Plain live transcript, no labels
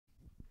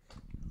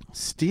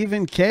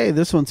Stephen K.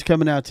 This one's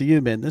coming out to you,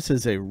 man. This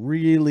is a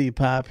really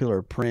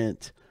popular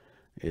print.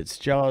 It's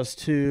Jaws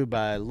 2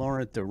 by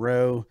Laurent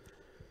Durieux.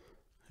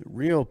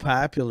 Real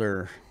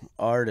popular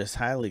artist,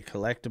 highly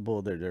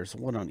collectible. There's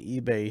one on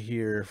eBay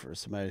here for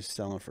somebody who's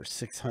selling for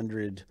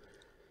 600.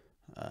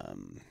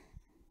 Um,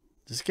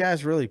 this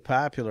guy's really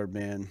popular,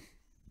 man.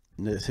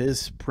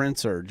 His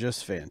prints are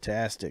just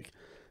fantastic.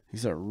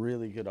 He's a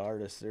really good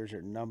artist. There's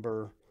your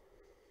number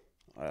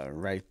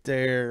right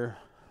there.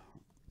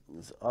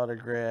 His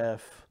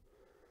autograph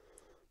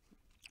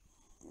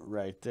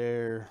right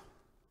there.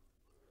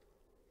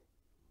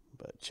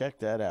 But check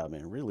that out,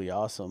 man. Really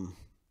awesome.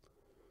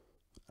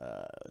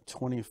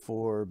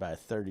 24 by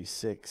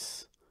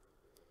 36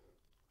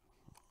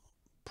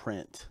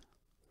 print.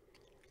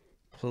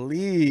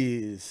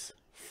 Please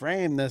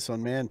frame this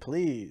one, man.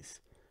 Please.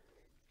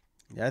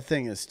 That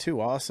thing is too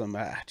awesome.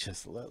 I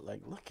just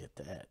look at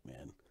that,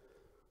 man.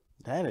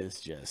 That is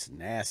just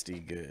nasty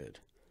good.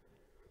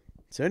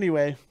 So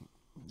anyway,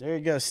 there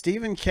you go.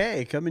 Stephen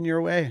K. coming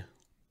your way.